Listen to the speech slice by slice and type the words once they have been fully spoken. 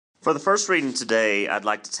For the first reading today, I'd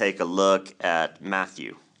like to take a look at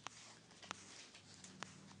Matthew.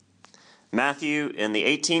 Matthew in the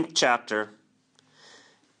 18th chapter,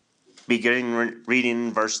 beginning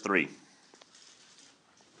reading verse 3.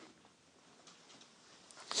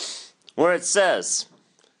 Where it says,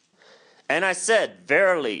 "And I said,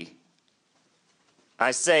 Verily,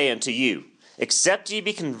 I say unto you, except ye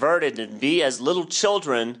be converted and be as little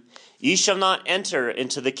children, ye shall not enter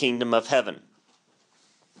into the kingdom of heaven."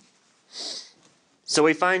 So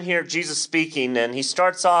we find here Jesus speaking, and he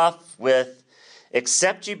starts off with,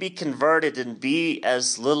 "Except ye be converted and be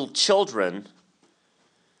as little children,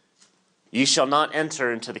 ye shall not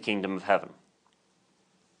enter into the kingdom of heaven."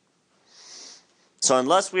 So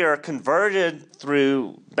unless we are converted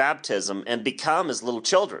through baptism and become as little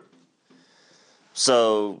children.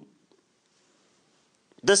 So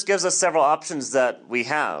this gives us several options that we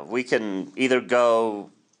have. We can either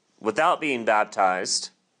go without being baptized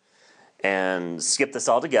and skip this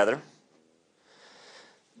altogether.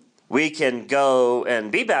 We can go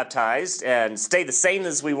and be baptized and stay the same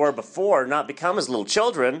as we were before, not become as little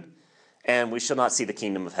children, and we shall not see the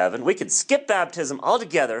kingdom of heaven. We could skip baptism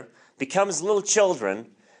altogether, become as little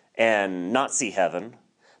children, and not see heaven.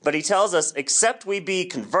 But he tells us, except we be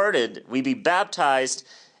converted, we be baptized,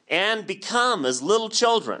 and become as little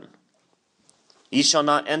children, ye shall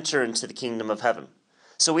not enter into the kingdom of heaven.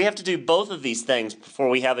 So we have to do both of these things before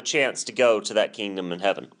we have a chance to go to that kingdom in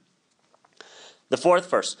heaven. The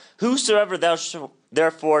fourth verse, "Whosoever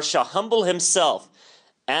therefore shall humble himself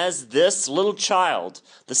as this little child,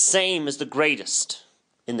 the same is the greatest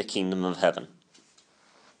in the kingdom of heaven."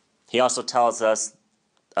 He also tells us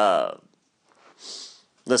the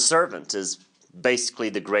servant is basically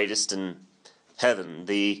the greatest in heaven,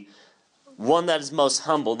 the one that is most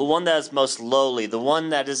humble, the one that is most lowly, the one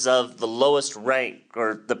that is of the lowest rank,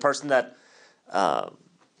 or the person that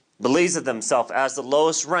believes of themselves as the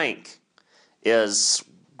lowest rank is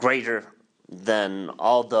greater than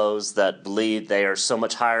all those that believe they are so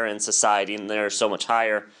much higher in society and they are so much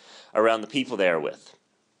higher around the people they are with.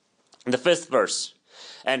 The fifth verse,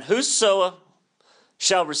 "And whoso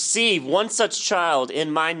shall receive one such child in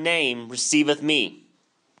my name receiveth me.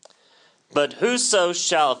 But whoso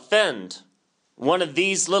shall offend one of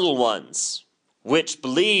these little ones, which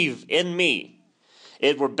believe in me,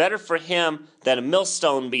 it were better for him that a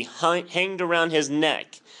millstone be hanged around his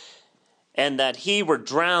neck, and that he were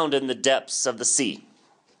drowned in the depths of the sea."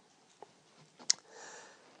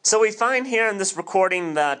 So we find here in this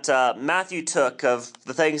recording that Matthew took of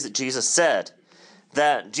the things that Jesus said,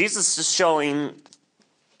 that Jesus is showing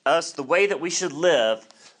us the way that we should live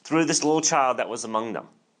through this little child that was among them.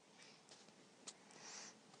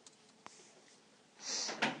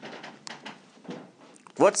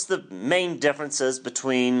 What's the main differences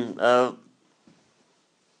between a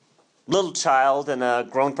little child and a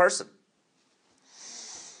grown person?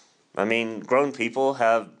 I mean, grown people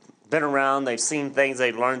have been around, they've seen things,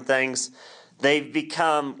 they've learned things. They've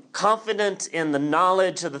become confident in the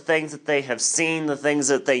knowledge of the things that they have seen, the things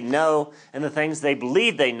that they know, and the things they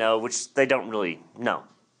believe they know, which they don't really know.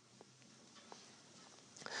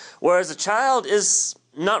 Whereas a child is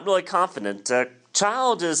not really confident. A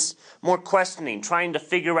child is more questioning, trying to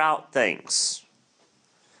figure out things.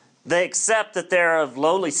 They accept that they're of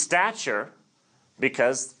lowly stature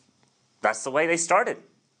because that's the way they started.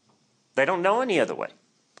 They don't know any other way.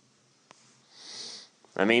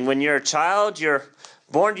 I mean, when you're a child, you're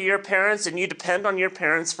born to your parents and you depend on your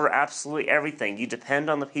parents for absolutely everything. You depend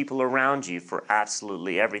on the people around you for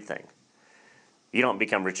absolutely everything. You don't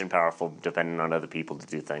become rich and powerful depending on other people to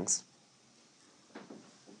do things.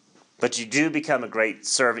 But you do become a great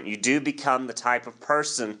servant. You do become the type of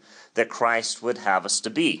person that Christ would have us to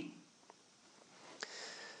be.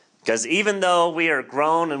 Because even though we are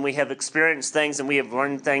grown and we have experienced things and we have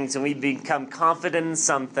learned things and we become confident in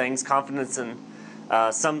some things, confidence in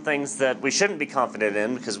some things that we shouldn't be confident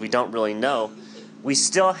in because we don't really know, we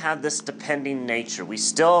still have this depending nature. We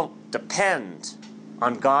still depend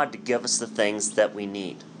on God to give us the things that we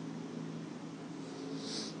need.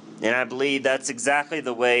 And I believe that's exactly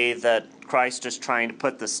the way that Christ is trying to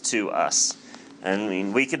put this to us. I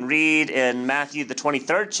mean, we can read in Matthew the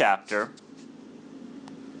 23rd chapter,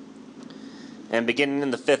 and beginning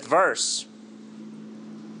in the 5th verse,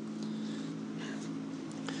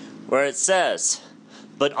 where it says,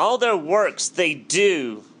 "But all their works they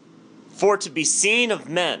do for to be seen of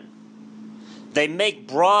men. They make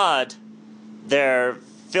broad their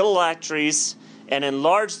phylacteries and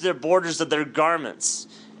enlarge their borders of their garments,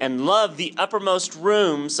 and love the uppermost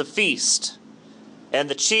rooms of feast, and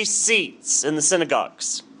the chief seats in the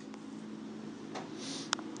synagogues,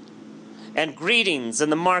 and greetings in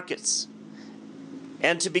the markets,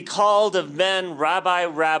 and to be called of men, Rabbi,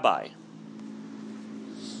 Rabbi.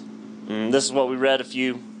 This is what we read a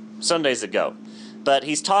few Sundays ago. But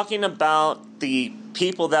he's talking about the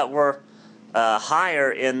people that were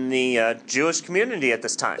higher in the Jewish community at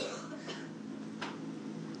this time.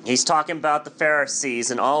 He's talking about the Pharisees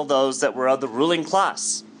and all those that were of the ruling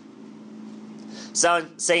class. So,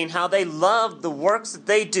 saying how they loved the works that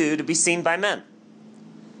they do to be seen by men.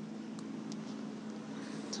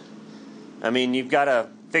 I mean, you've got to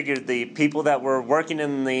figure the people that were working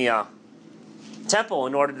in the temple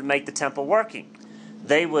in order to make the temple working.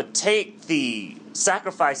 They would take the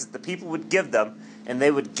sacrifices the people would give them, and they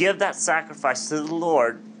would give that sacrifice to the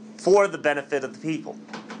Lord for the benefit of the people.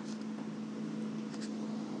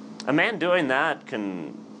 A man doing that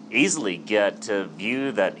can easily get to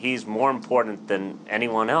view that he's more important than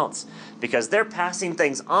anyone else, because they're passing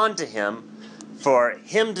things on to him for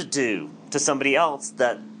him to do to somebody else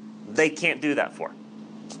that they can't do that for.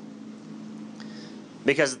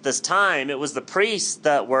 Because at this time, it was the priests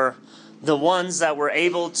that were the ones that were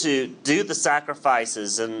able to do the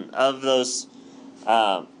sacrifices, and of those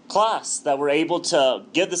class that were able to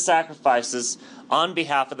give the sacrifices on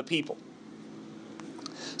behalf of the people.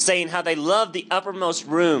 Saying how they loved the uppermost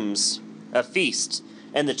rooms of feast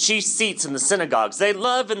and the chief seats in the synagogues. They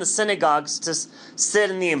love in the synagogues to sit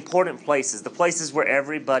in the important places, the places where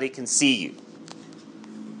everybody can see you.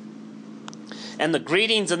 And the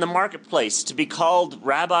greetings in the marketplace, to be called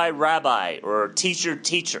Rabbi, Rabbi, or Teacher,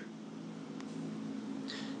 Teacher.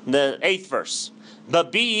 The 8th verse.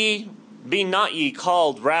 But be not ye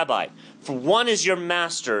called Rabbi, for one is your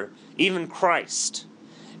master, even Christ,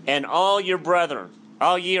 and all ye are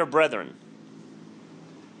brethren.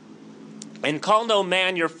 And call no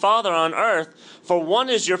man your father on earth, for one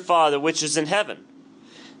is your Father which is in heaven.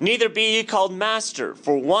 Neither be ye called master,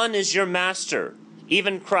 for one is your master,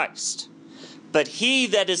 even Christ. But he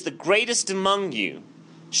that is the greatest among you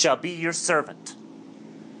shall be your servant.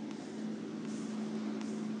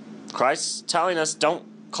 Christ is telling us, don't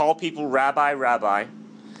call people Rabbi, Rabbi.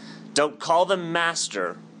 Don't call them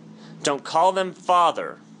master. Don't call them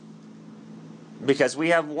father. Because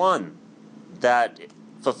we have one that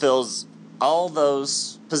fulfills all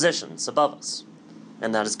those positions above us.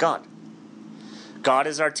 And that is God. God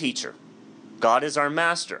is our teacher. God is our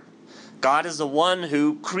master. God is the one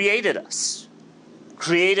who created us.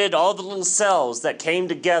 Created all the little cells that came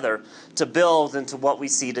together to build into what we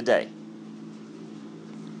see today.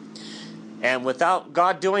 And without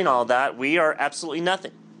God doing all that, we are absolutely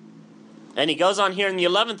nothing. And he goes on here in the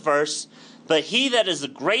 11th verse, but he that is the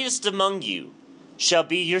greatest among you shall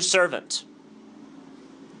be your servant.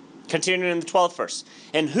 Continuing in the 12th verse.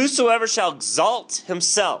 And whosoever shall exalt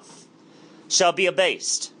himself shall be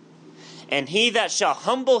abased, and he that shall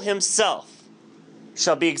humble himself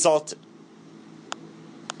shall be exalted.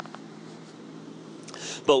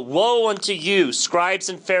 But woe unto you, scribes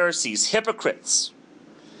and Pharisees, hypocrites!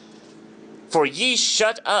 For ye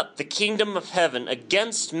shut up the kingdom of heaven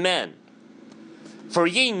against men. For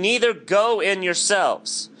ye neither go in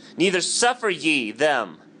yourselves, neither suffer ye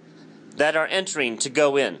them that are entering to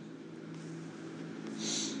go in.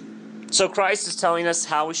 So Christ is telling us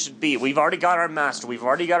how we should be. We've already got our master. We've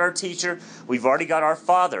already got our teacher. We've already got our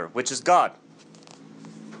Father, which is God.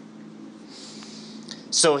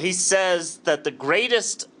 So he says that the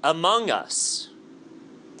greatest among us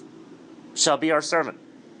shall be our servant.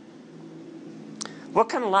 What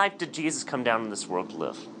kind of life did Jesus come down in this world to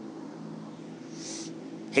live?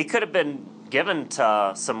 He could have been given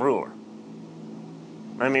to some ruler.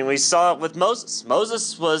 I mean, we saw it with Moses.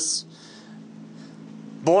 Moses was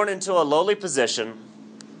born into a lowly position.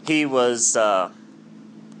 He was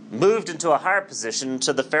moved into a higher position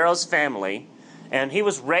to the Pharaoh's family, and he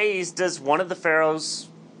was raised as one of the Pharaoh's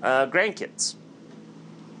grandkids.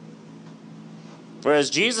 Whereas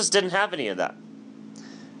Jesus didn't have any of that.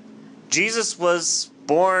 Jesus was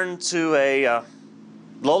born to a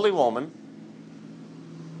lowly woman.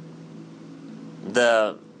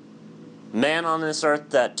 The man on this earth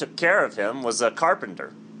that took care of him was a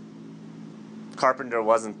carpenter. A carpenter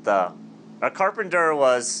was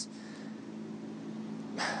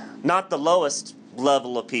not the lowest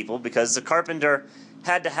level of people, because the carpenter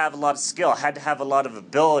had to have a lot of skill, had to have a lot of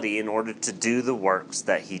ability in order to do the works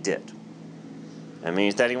that he did. I mean,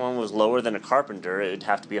 if anyone was lower than a carpenter, it would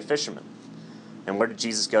have to be a fisherman. And where did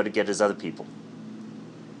Jesus go to get his other people?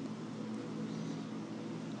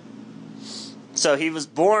 So he was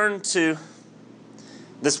born to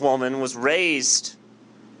this woman, was raised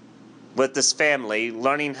with this family,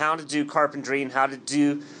 learning how to do carpentry and how to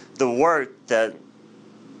do the work that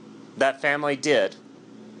that family did.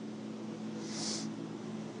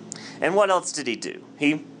 And what else did he do?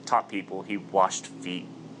 He taught people. He washed feet.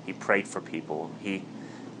 He prayed for people. He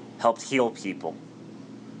helped heal people.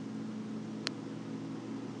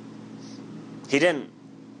 He didn't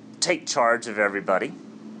take charge of everybody.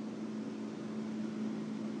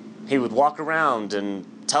 He would walk around and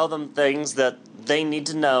tell them things that they need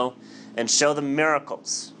to know and show them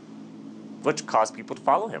miracles, which caused people to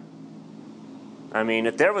follow him. I mean,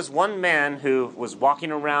 if there was one man who was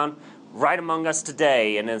walking around right among us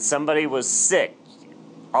today and then somebody was sick,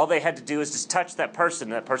 all they had to do is just touch that person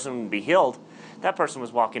would be healed. That person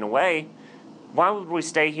was walking away. Why would we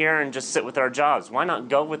stay here and just sit with our jobs? Why not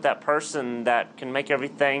go with that person that can make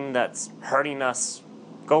everything that's hurting us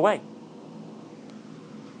go away?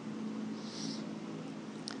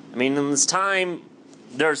 I mean, in this time,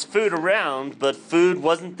 there's food around, but food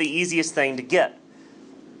wasn't the easiest thing to get.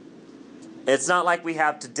 It's not like we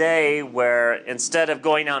have today where instead of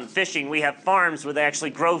going out and fishing, we have farms where they actually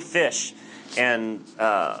grow fish and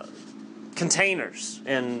containers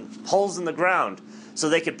and holes in the ground so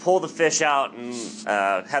they could pull the fish out and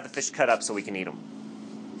have the fish cut up so we can eat them.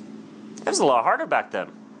 It was a lot harder back then.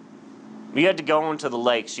 You had to go into the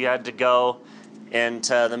lakes. You had to go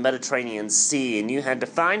into the Mediterranean Sea, and you had to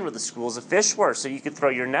find where the schools of fish were so you could throw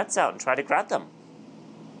your nets out and try to grab them.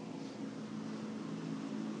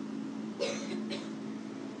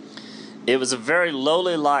 It was a very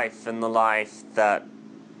lowly life in the life that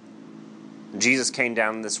Jesus came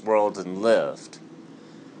down in this world and lived.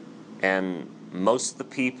 And most of the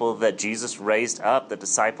people that Jesus raised up, the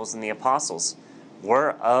disciples and the apostles,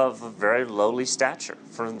 were of a very lowly stature,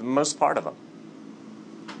 for the most part of them.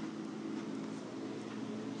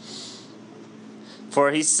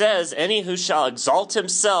 For he says, any who shall exalt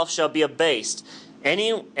himself shall be abased.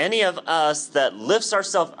 Any of us that lifts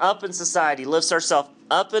ourselves up in society, lifts ourselves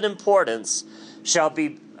up in importance, shall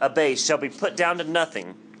be abased, shall be put down to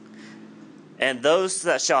nothing. And those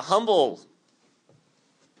that shall humble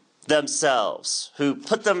themselves, who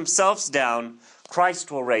put themselves down, Christ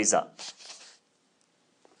will raise up.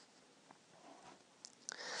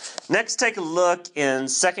 Next, take a look in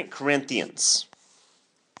 2 Corinthians.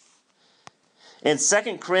 In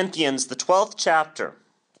 2 Corinthians, the 12th chapter,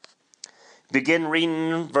 begin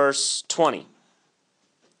reading verse 20,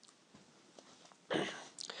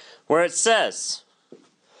 where it says,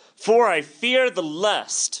 For I fear the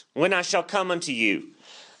lest, when I shall come unto you,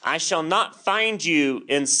 I shall not find you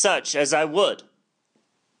in such as I would.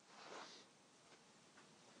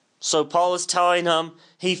 So Paul is telling them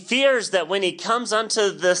he fears that when he comes unto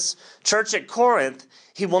this church at Corinth,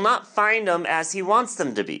 he will not find them as he wants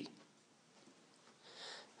them to be.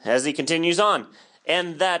 As he continues on,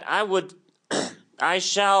 and that I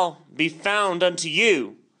shall be found unto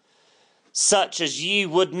you, such as ye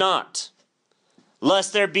would not,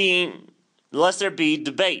 lest there be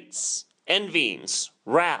debates, envyings,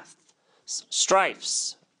 wrath,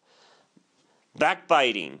 strifes,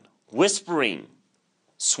 backbiting, whispering,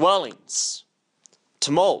 swellings,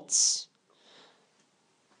 tumults,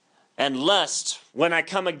 and lest when I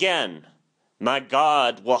come again, my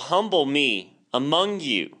God will humble me among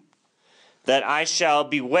you, that I shall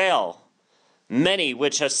bewail many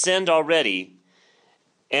which have sinned already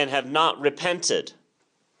and have not repented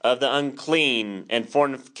of the unclean and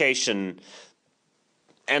fornication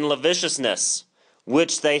and lasciviousness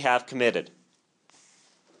which they have committed.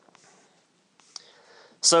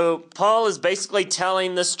 So Paul is basically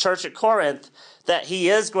telling this church at Corinth that he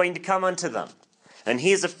is going to come unto them. And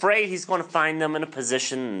he is afraid he's going to find them in a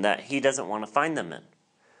position that he doesn't want to find them in.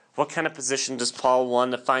 What kind of position does Paul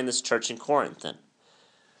want to find this church in Corinth in?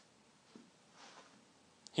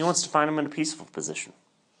 He wants to find them in a peaceful position.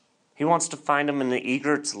 He wants to find them in the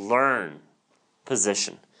eager to learn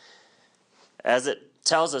position. As it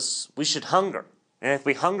tells us, we should hunger. And if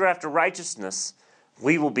we hunger after righteousness,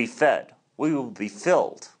 we will be fed. We will be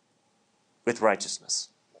filled with righteousness.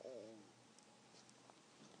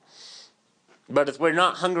 But if we're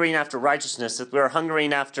not hungering after righteousness, if we're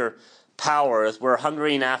hungering after power, if we're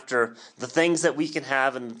hungering after the things that we can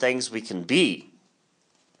have and the things we can be,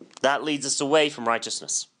 that leads us away from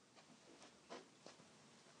righteousness.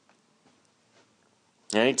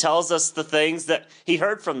 And he tells us the things that he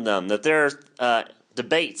heard from them, that there are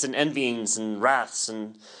debates and envyings and wraths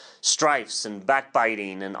and strifes and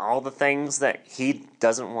backbiting and all the things that he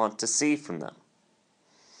doesn't want to see from them.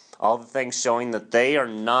 All the things showing that they are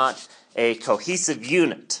not a cohesive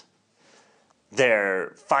unit.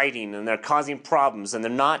 They're fighting and they're causing problems and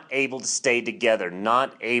they're not able to stay together,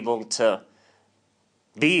 not able to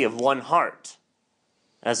be of one heart,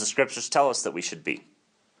 as the scriptures tell us that we should be.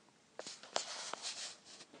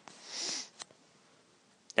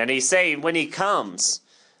 And he's saying when he comes,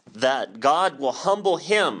 that God will humble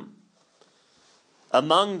him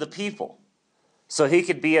among the people so he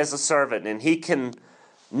could be as a servant, and he can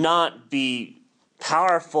not be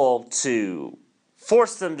powerful to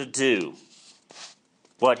force them to do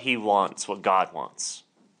what he wants, what God wants.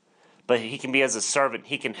 But he can be as a servant.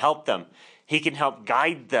 He can help them. He can help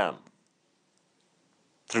guide them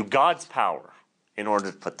through God's power in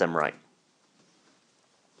order to put them right.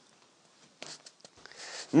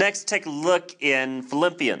 Next, take a look in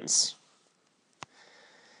Philippians.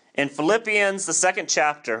 In Philippians, the 2nd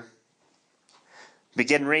chapter,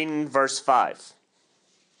 begin reading verse 5.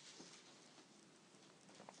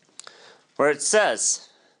 Where it says,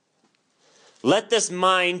 "Let this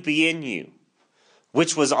mind be in you,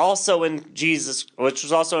 which was also in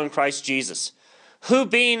Christ Jesus, who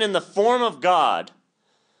being in the form of God,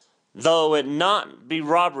 though it not be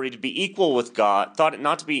robbery to be equal with God, thought it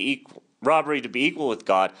not to be robbery to be equal with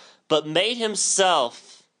God, but made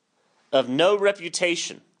himself of no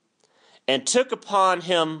reputation, and took upon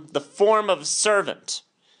him the form of a servant,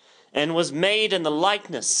 and was made in the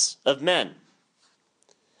likeness of men.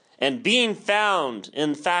 And being found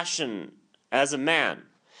in fashion as a man,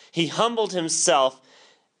 he humbled himself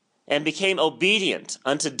and became obedient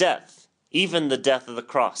unto death, even the death of the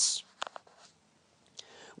cross.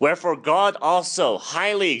 Wherefore God also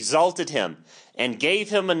highly exalted him, and gave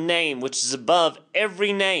him a name which is above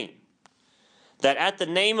every name, that at the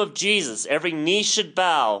name of Jesus every knee should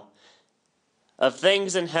bow, of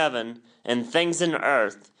things in heaven, and things in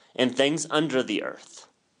earth, and things under the earth."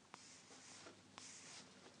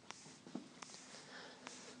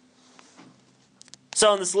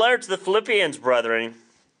 So in this letter to the Philippians, brethren,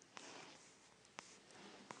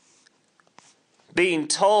 being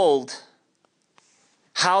told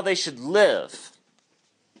how they should live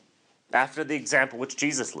after the example which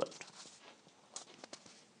Jesus lived.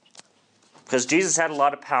 Because Jesus had a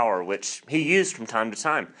lot of power, which he used from time to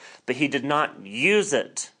time, but he did not use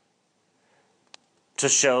it to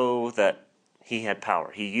show that he had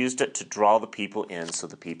power. He used it to draw the people in so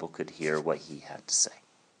the people could hear what he had to say.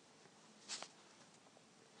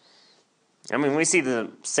 I mean, we see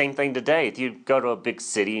the same thing today. If you go to a big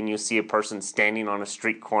city and you see a person standing on a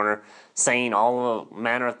street corner saying all the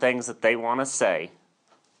manner of things that they want to say,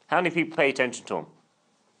 how many people pay attention to them?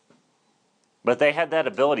 But they had that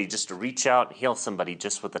ability just to reach out and heal somebody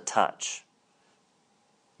just with a touch.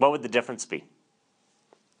 What would the difference be?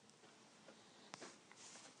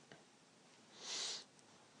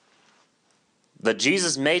 But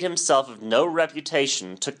Jesus made himself of no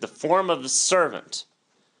reputation, took the form of a servant,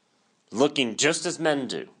 looking just as men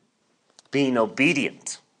do, being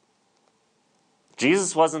obedient.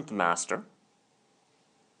 Jesus wasn't the master.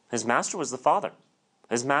 His master was the Father.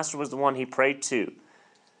 His master was the one he prayed to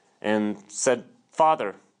and said,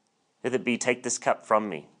 "Father, if it be, take this cup from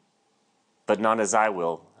me, but not as I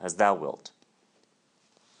will, as thou wilt."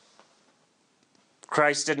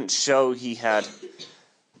 Christ didn't show he had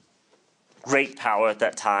great power at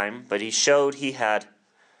that time, but he showed he had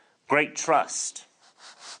great trust.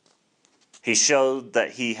 He showed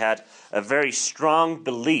that he had a very strong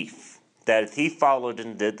belief that if he followed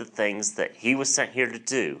and did the things that he was sent here to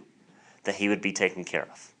do, that he would be taken care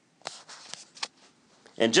of.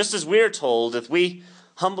 And just as we are told, if we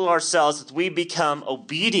humble ourselves, if we become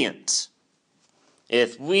obedient,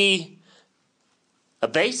 if we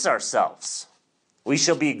abase ourselves, we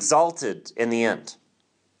shall be exalted in the end.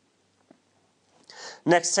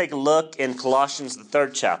 Next, take a look in Colossians, the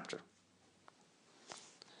 3rd chapter.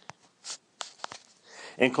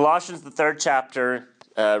 In Colossians, the 3rd chapter,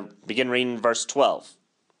 begin reading verse 12,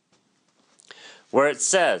 where it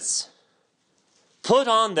says, "Put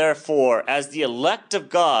on, therefore, as the elect of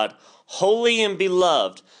God, holy and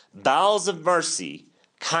beloved, bowels of mercy,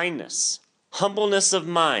 kindness, humbleness of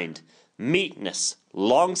mind, meekness,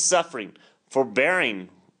 long-suffering, forbearing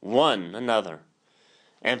one another,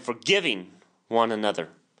 and forgiving one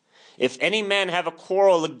another. If any man have a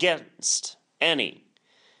quarrel against any,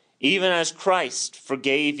 even as Christ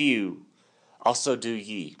forgave you, also do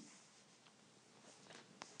ye."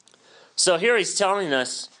 So here he's telling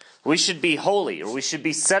us we should be holy, or we should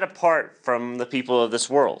be set apart from the people of this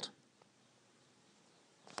world.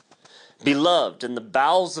 Beloved, in the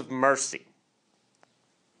bowels of mercy.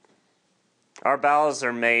 Our bowels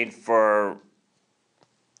are made for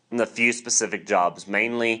a few specific jobs,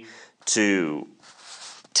 mainly to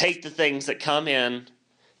take the things that come in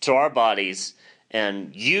to our bodies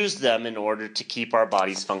and use them in order to keep our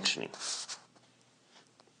bodies functioning.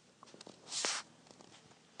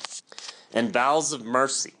 And bowels of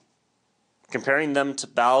mercy, comparing them to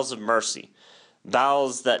bowels of mercy,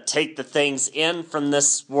 bowels that take the things in from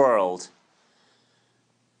this world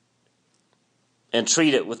and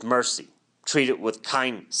treat it with mercy. Treat it with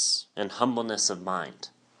kindness and humbleness of mind,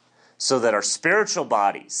 so that our spiritual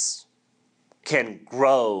bodies can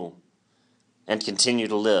grow and continue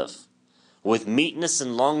to live with meekness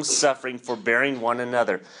and long-suffering, forbearing one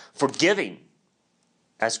another, forgiving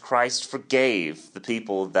as Christ forgave the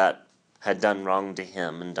people that had done wrong to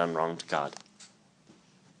him and done wrong to God.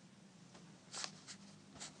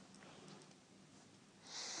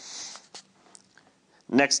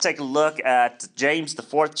 Next, take a look at James, the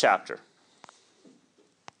 4th chapter,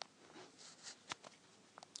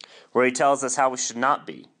 where he tells us how we should not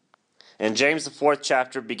be. In James, the 4th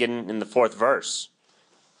chapter, beginning in the 4th verse,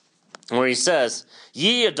 where he says,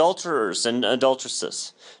 "Ye adulterers and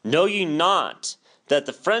adulteresses, know ye not that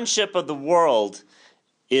the friendship of the world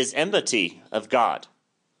is enmity of God?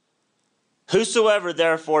 Whosoever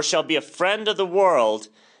therefore shall be a friend of the world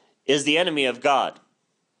is the enemy of God."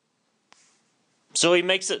 So he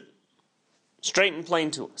makes it straight and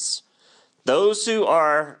plain to us. Those who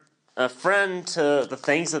are a friend to the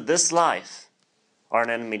things of this life are an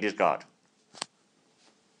enemy to God.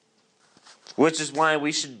 Which is why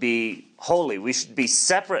we should be holy. We should be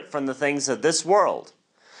separate from the things of this world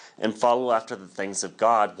and follow after the things of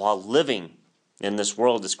God while living in this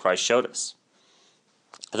world as Christ showed us.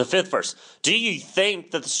 The 5th verse, "Do ye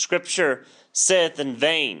think that the Scripture saith in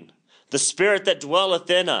vain, the Spirit that dwelleth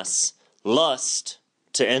in us lust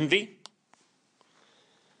to envy?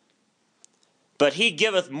 But he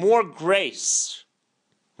giveth more grace.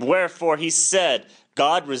 Wherefore he said,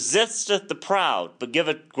 God resisteth the proud, but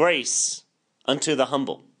giveth grace unto the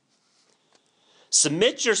humble.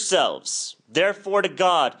 Submit yourselves, therefore, to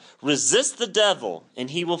God. Resist the devil,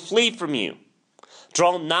 and he will flee from you.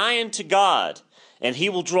 Draw nigh unto God, and he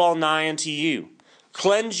will draw nigh unto you.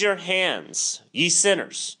 Cleanse your hands, ye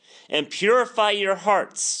sinners, and purify your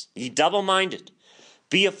hearts, ye double-minded.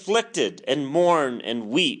 Be afflicted, and mourn, and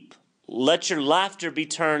weep. Let your laughter be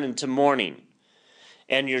turned into mourning,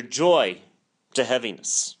 and your joy to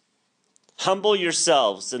heaviness. Humble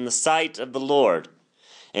yourselves in the sight of the Lord,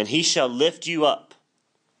 and he shall lift you up."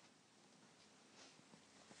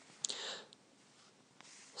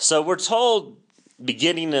 So we're told,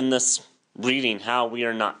 beginning in this reading, how we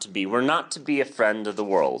are not to be. We're not to be a friend of the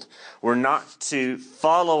world. We're not to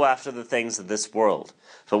follow after the things of this world.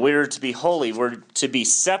 But we are to be holy. We're to be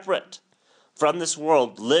separate from this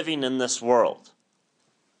world, living in this world.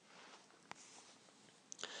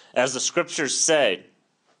 As the scriptures say,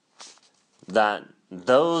 that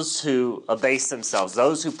those who abase themselves,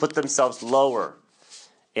 those who put themselves lower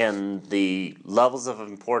in the levels of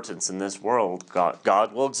importance in this world,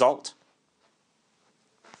 God will exalt.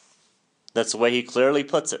 That's the way he clearly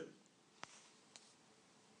puts it.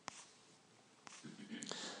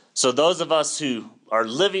 So those of us who are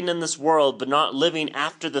living in this world but not living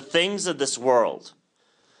after the things of this world,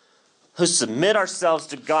 who submit ourselves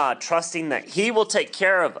to God, trusting that he will take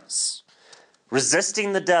care of us,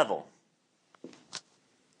 resisting the devil,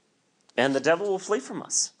 and the devil will flee from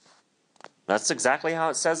us. That's exactly how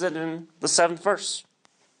it says it in the 7th verse.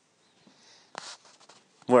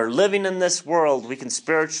 We're living in this world, we can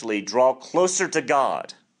spiritually draw closer to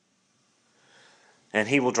God, and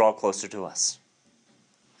he will draw closer to us.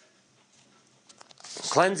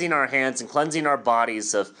 Cleansing our hands and cleansing our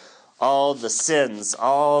bodies of all the sins,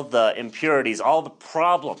 all the impurities, all the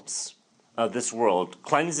problems of this world.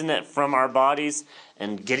 Cleansing it from our bodies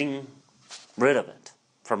and getting rid of it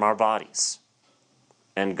from our bodies.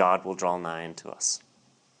 And God will draw nigh unto us.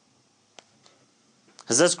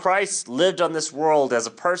 As Christ lived on this world as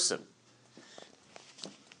a person,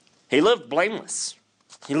 he lived blameless.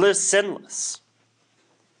 He lived sinless.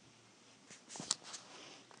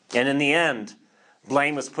 And in the end,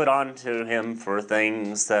 blame was put onto him for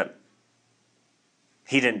things that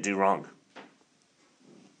he didn't do wrong.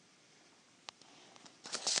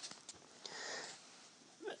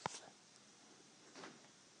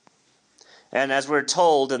 And as we're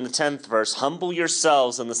told in the 10th verse, humble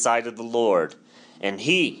yourselves in the sight of the Lord, and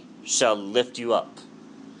he shall lift you up.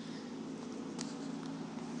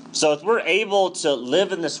 So if we're able to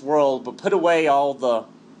live in this world, but put away all the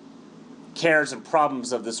cares and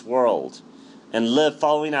problems of this world, and live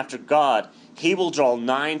following after God, he will draw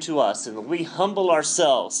nigh to us. And if we humble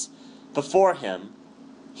ourselves before him,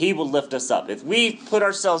 he will lift us up. If we put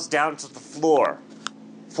ourselves down to the floor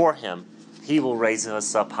for him, he will raise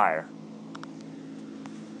us up higher.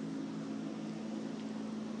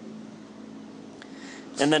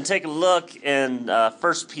 And then take a look in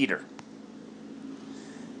 1 Peter,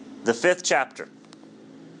 the 5th chapter.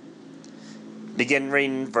 Begin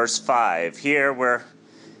reading verse 5. Here where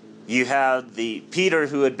you have the Peter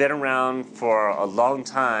who had been around for a long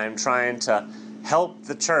time trying to help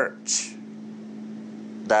the church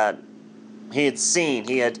that he had seen,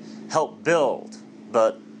 he had helped build.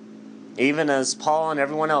 But even as Paul and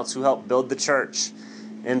everyone else who helped build the church,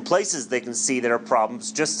 in places they can see there are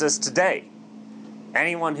problems, just as today.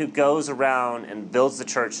 Anyone who goes around and builds the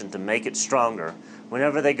church and to make it stronger,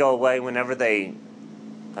 whenever they go away, whenever they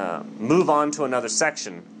move on to another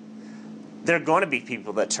section, there are going to be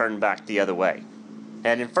people that turn back the other way.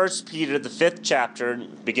 And in 1 Peter, the 5th chapter,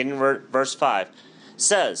 beginning verse 5,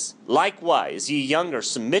 says, "Likewise, ye younger,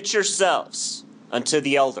 submit yourselves unto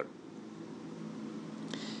the elder.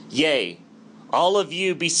 Yea, all of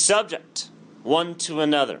you be subject one to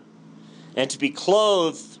another, and to be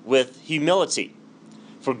clothed with humility.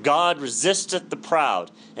 For God resisteth the proud,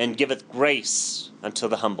 and giveth grace unto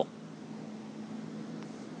the humble."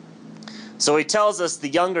 So he tells us the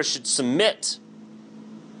younger should submit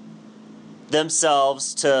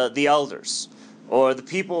themselves to the elders, or the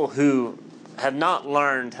people who have not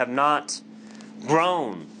learned, have not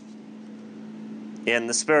grown in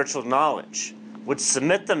the spiritual knowledge, would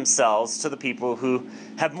submit themselves to the people who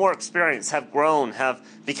have more experience, have grown, have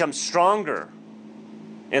become stronger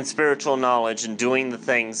in spiritual knowledge and doing the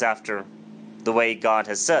things after the way God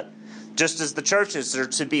has said. Just as the churches are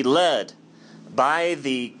to be led by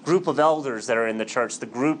the group of elders that are in the church, the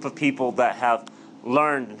group of people that have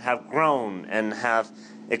learned and have grown and have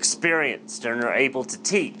experienced and are able to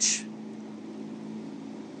teach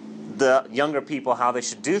the younger people how they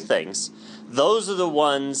should do things, those are the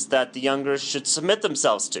ones that the younger should submit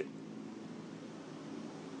themselves to.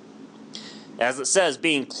 As it says,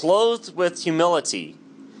 being clothed with humility,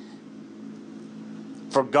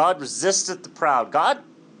 for God resisteth the proud. God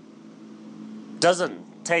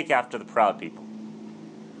doesn't take after the proud people.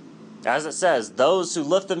 As it says, those who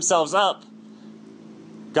lift themselves up,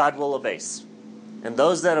 God will abase. And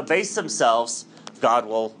those that abase themselves, God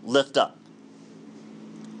will lift up.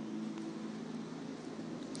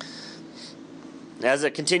 As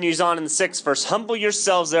it continues on in the 6th verse, "Humble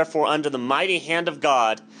yourselves therefore under the mighty hand of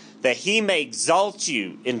God, that he may exalt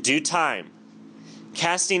you in due time,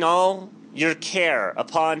 casting all your care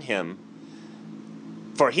upon him,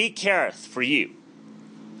 for he careth for you.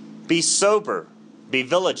 Be sober, be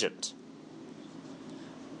vigilant,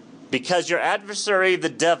 because your adversary the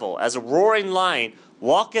devil, as a roaring lion,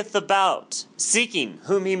 walketh about, seeking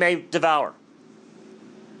whom he may devour."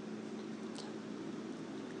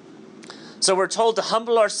 So we're told to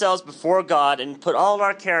humble ourselves before God and put all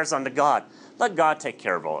our cares onto God. Let God take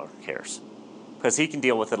care of all our cares, because he can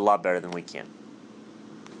deal with it a lot better than we can.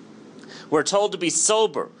 We're told to be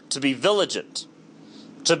sober, to be vigilant,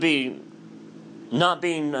 to be not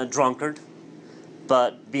being a drunkard,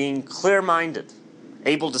 but being clear-minded,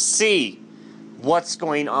 able to see what's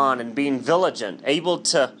going on and being vigilant, able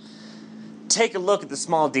to take a look at the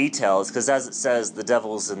small details, because as it says, the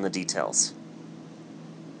devil's in the details.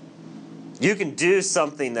 You can do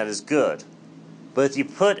something that is good, but if you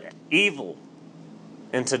put evil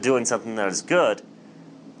into doing something that is good,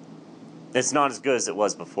 it's not as good as it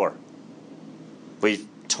was before. We've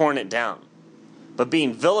torn it down. But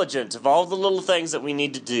being vigilant of all the little things that we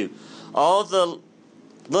need to do, all the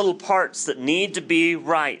little parts that need to be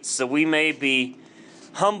right, so we may be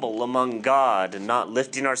humble among God and not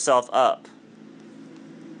lifting ourselves up.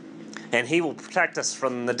 And he will protect us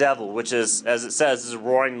from the devil, which is, as it says, is a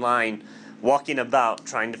roaring lion walking about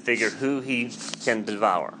trying to figure who he can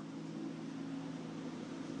devour.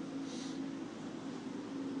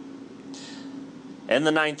 In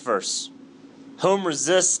the 9th verse, "Whom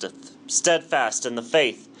resisteth steadfast in the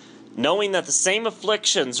faith, knowing that the same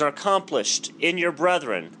afflictions are accomplished in your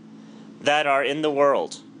brethren that are in the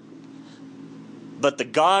world. But the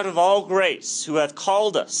God of all grace, who hath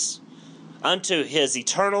called us unto his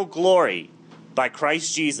eternal glory by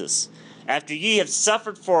Christ Jesus, after ye have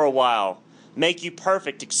suffered for a while, make you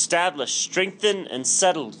perfect, establish, strengthen, and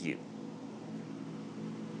settle you."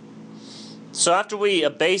 So after we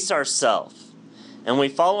abase ourselves, and we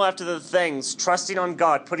follow after the things, trusting on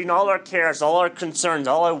God, putting all our cares, all our concerns,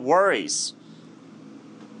 all our worries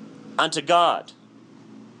unto God,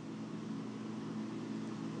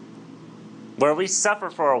 where we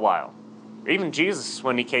suffer for a while. Even Jesus,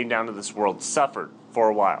 when he came down to this world, suffered for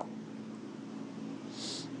a while.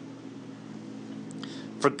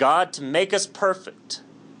 For God to make us perfect,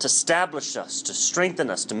 to establish us, to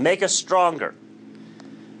strengthen us, to make us stronger,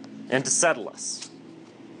 and to settle us.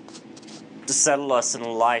 To settle us in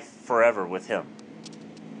a life forever with him.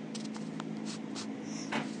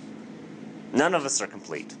 None of us are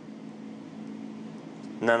complete.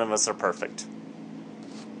 None of us are perfect.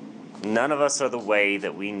 None of us are the way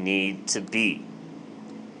that we need to be.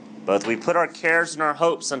 But we put our cares and our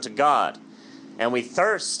hopes unto God, and we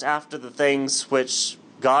thirst after the things which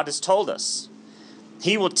God has told us,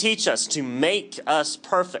 He will teach us to make us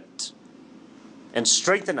perfect and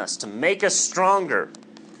strengthen us, to make us stronger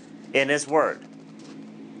in His Word,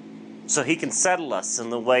 so He can settle us in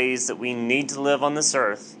the ways that we need to live on this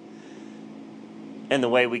earth and the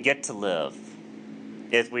way we get to live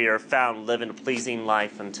if we are found living a pleasing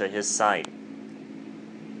life unto His sight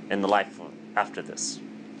in the life after this.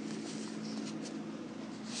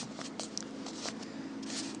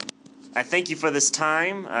 I thank you for this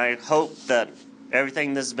time. I hope that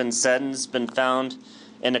everything that's been said has been found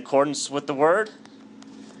in accordance with the Word.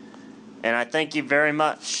 And I thank you very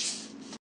much.